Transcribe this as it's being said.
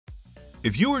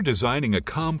If you are designing a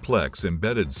complex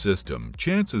embedded system,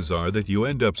 chances are that you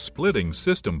end up splitting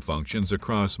system functions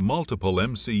across multiple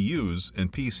MCUs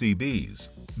and PCBs.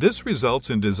 This results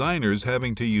in designers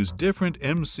having to use different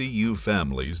MCU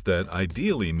families that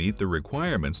ideally meet the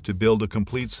requirements to build a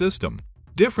complete system.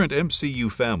 Different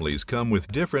MCU families come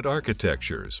with different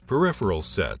architectures, peripheral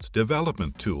sets,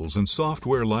 development tools, and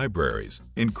software libraries,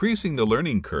 increasing the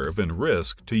learning curve and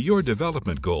risk to your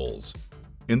development goals.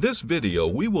 In this video,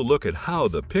 we will look at how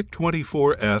the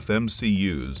PIC24F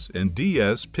MCUs and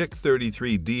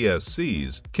dsPIC33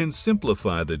 DSCs can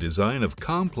simplify the design of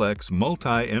complex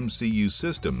multi-MCU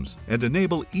systems and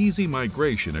enable easy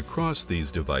migration across these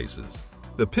devices.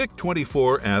 The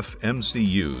PIC24F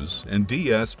MCUs and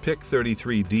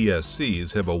dsPIC33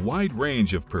 DSCs have a wide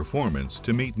range of performance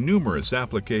to meet numerous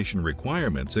application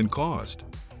requirements and cost.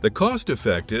 The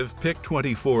cost-effective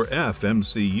PIC24F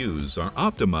MCUs are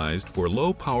optimized for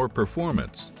low-power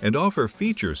performance and offer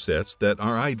feature sets that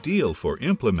are ideal for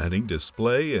implementing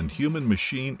display and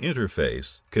human-machine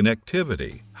interface,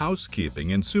 connectivity,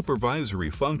 housekeeping, and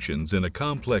supervisory functions in a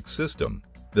complex system.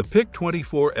 The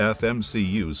PIC24F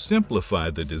MCUs simplify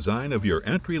the design of your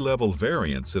entry-level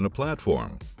variants in a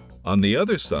platform. On the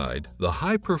other side, the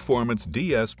high-performance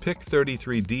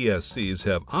dsPIC33 DSCs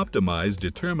have optimized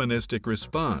deterministic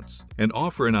response and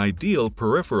offer an ideal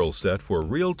peripheral set for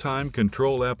real-time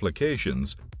control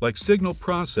applications like signal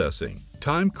processing,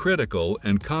 time-critical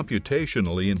and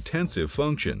computationally intensive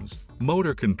functions,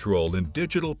 motor control, and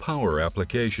digital power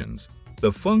applications.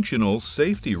 The functional,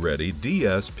 safety-ready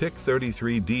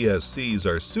dsPIC33 DSCs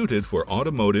are suited for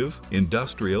automotive,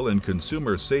 industrial, and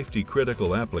consumer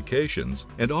safety-critical applications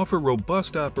and offer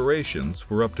robust operations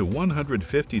for up to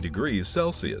 150 degrees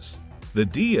Celsius. The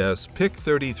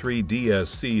dsPIC33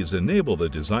 DSCs enable the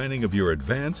designing of your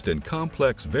advanced and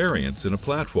complex variants in a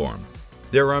platform.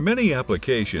 There are many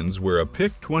applications where a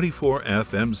PIC24F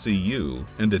MCU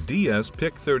and a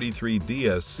dsPIC33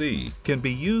 DSC can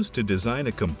be used to design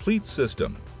a complete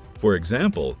system. For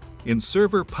example, in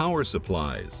server power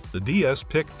supplies, the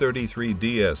dsPIC33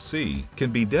 DSC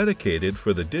can be dedicated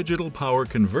for the digital power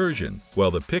conversion,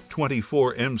 while the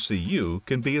PIC24 MCU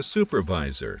can be a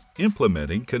supervisor,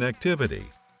 implementing connectivity.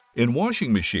 In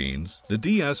washing machines, the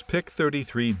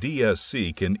dsPIC33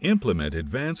 DSC can implement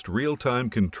advanced real-time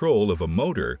control of a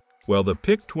motor, while the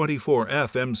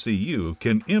PIC24F MCU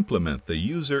can implement the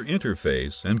user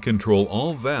interface and control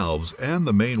all valves and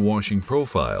the main washing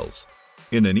profiles.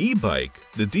 In an e-bike,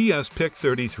 the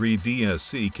dsPIC33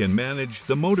 DSC can manage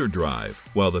the motor drive,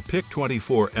 while the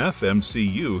PIC24F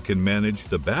MCU can manage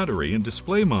the battery and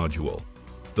display module.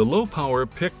 The low-power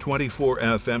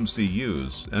PIC24F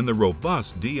MCUs and the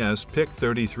robust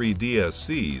dsPIC33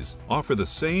 DSCs offer the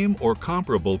same or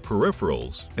comparable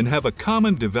peripherals and have a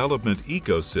common development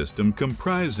ecosystem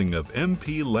comprising of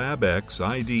MPLAB-X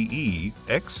IDE,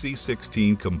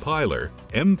 XC16 compiler,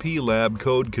 MPLAB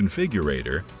code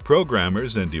configurator,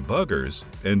 programmers and debuggers,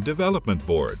 and development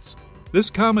boards. This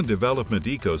common development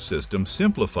ecosystem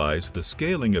simplifies the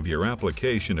scaling of your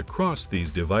application across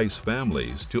these device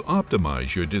families to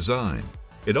optimize your design.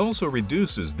 It also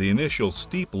reduces the initial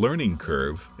steep learning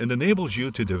curve and enables you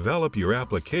to develop your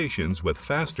applications with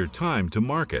faster time to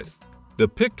market. The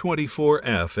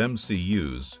PIC24F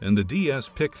MCUs and the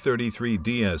dsPIC33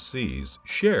 DSCs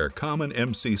share common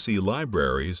MCC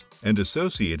libraries and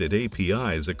associated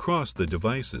APIs across the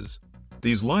devices.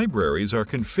 These libraries are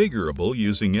configurable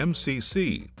using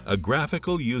MCC, a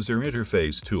graphical user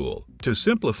interface tool, to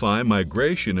simplify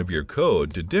migration of your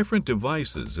code to different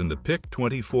devices in the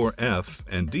PIC24F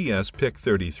and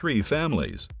dsPIC33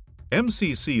 families.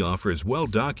 MCC offers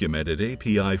well-documented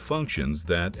API functions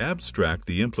that abstract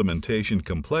the implementation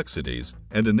complexities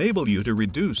and enable you to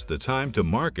reduce the time to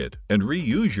market and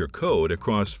reuse your code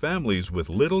across families with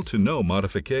little to no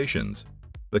modifications.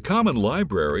 The common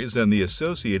libraries and the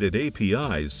associated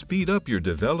APIs speed up your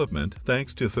development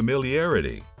thanks to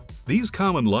familiarity. These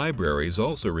common libraries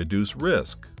also reduce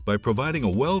risk by providing a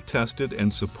well-tested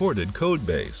and supported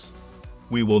codebase.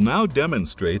 We will now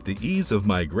demonstrate the ease of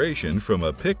migration from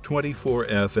a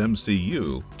PIC24F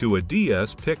MCU to a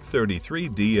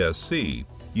dsPIC33 DSC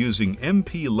using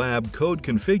MPLAB code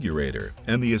configurator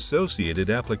and the associated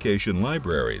application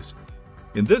libraries.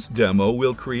 In this demo,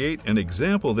 we'll create an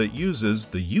example that uses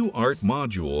the UART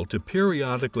module to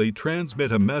periodically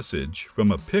transmit a message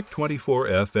from a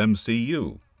PIC24F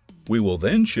MCU. We will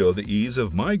then show the ease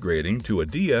of migrating to a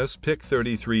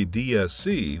dsPIC33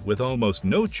 DSC with almost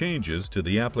no changes to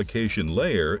the application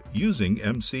layer using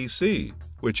MCC,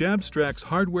 which abstracts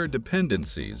hardware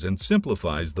dependencies and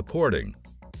simplifies the porting.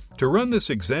 To run this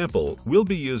example, we'll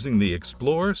be using the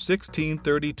Explore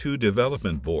 1632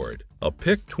 development board, a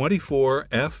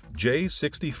PIC24F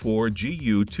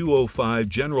J64GU205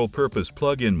 general-purpose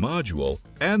plug-in module,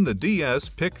 and the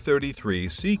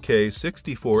dsPIC33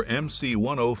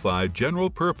 CK64MC105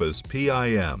 general-purpose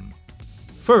PIM.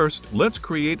 First, let's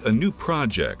create a new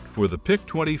project for the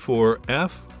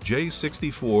PIC24F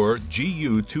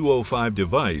J64GU205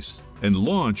 device and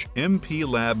launch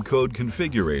MPLAB Code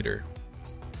Configurator.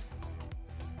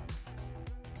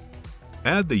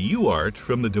 Add the UART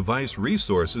from the Device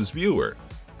Resources viewer.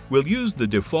 We'll use the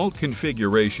default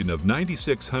configuration of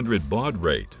 9600 baud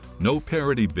rate, no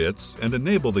parity bits, and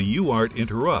enable the UART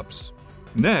interrupts.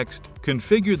 Next,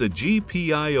 configure the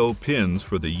GPIO pins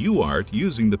for the UART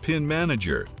using the Pin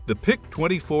Manager. The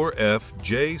PIC24F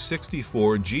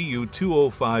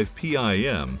J64GU205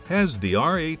 PIM has the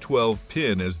RA12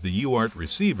 pin as the UART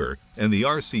receiver and the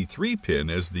RC3 pin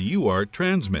as the UART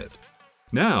transmit.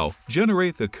 Now,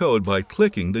 generate the code by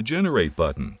clicking the Generate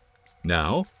button.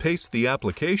 Now, paste the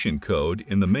application code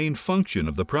in the main function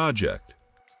of the project.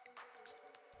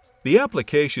 The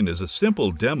application is a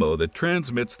simple demo that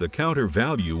transmits the counter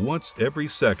value once every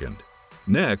second.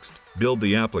 Next, build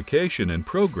the application and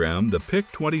program the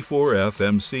PIC24F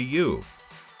MCU.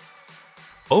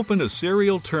 Open a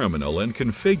serial terminal and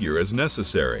configure as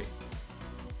necessary.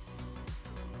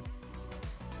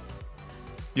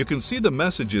 You can see the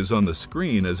messages on the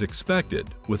screen as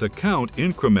expected, with a count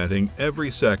incrementing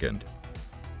every second.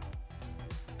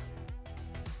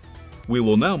 We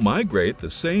will now migrate the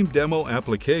same demo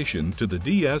application to the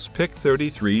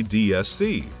dsPIC33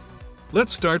 DSC.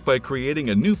 Let's start by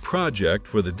creating a new project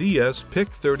for the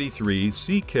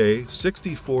dsPIC33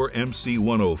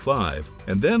 CK64MC105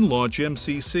 and then launch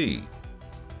MCC.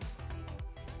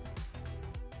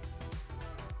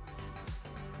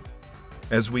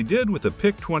 As we did with the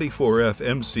PIC24F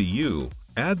MCU,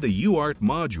 add the UART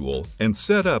module and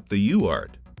set up the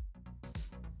UART.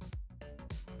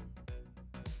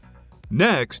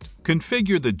 Next,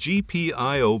 configure the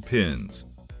GPIO pins.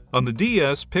 On the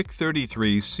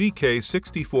dsPIC33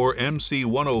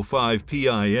 CK64MC105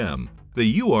 PIM,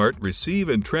 the UART receive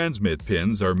and transmit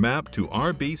pins are mapped to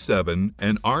RB7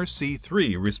 and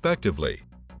RC3 respectively.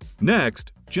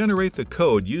 Next, generate the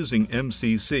code using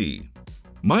MCC.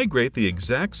 Migrate the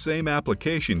exact same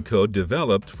application code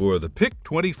developed for the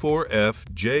PIC24F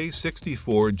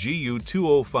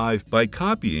J64GU205 by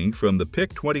copying from the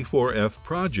PIC24F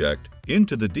project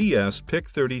into the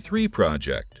dsPIC33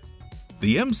 project.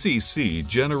 The MCC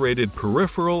generated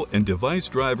peripheral and device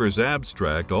drivers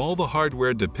abstract all the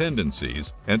hardware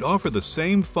dependencies and offer the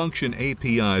same function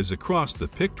APIs across the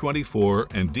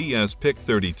PIC24 and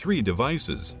dsPIC33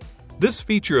 devices. This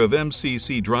feature of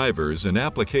MCC drivers and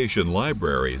application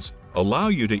libraries allow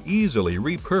you to easily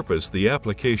repurpose the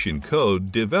application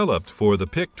code developed for the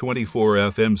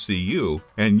PIC24F MCU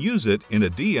and use it in a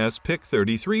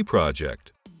dsPIC33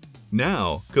 project.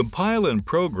 Now, compile and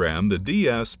program the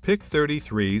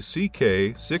dsPIC33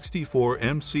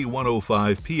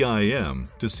 CK64MC105 PIM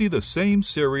to see the same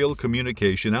serial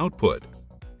communication output.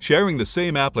 Sharing the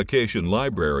same application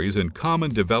libraries and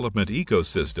common development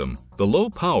ecosystem, the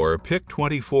low-power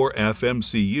PIC24F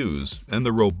MCUs and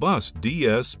the robust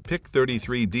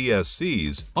dsPIC33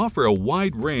 DSCs offer a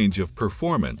wide range of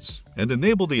performance and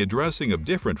enable the addressing of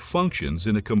different functions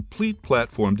in a complete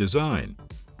platform design.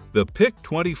 The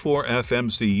PIC24F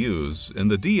MCUs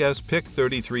and the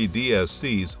dsPIC33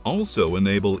 DSCs also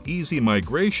enable easy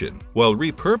migration while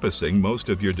repurposing most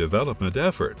of your development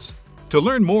efforts. To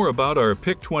learn more about our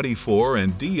PIC24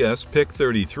 and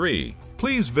dsPIC33,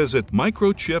 please visit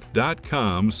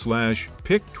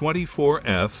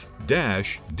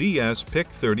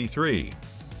microchip.com/PIC24F-dsPIC33.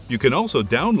 You can also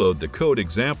download the code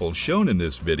examples shown in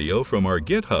this video from our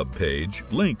GitHub page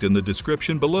linked in the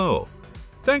description below.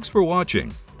 Thanks for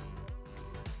watching.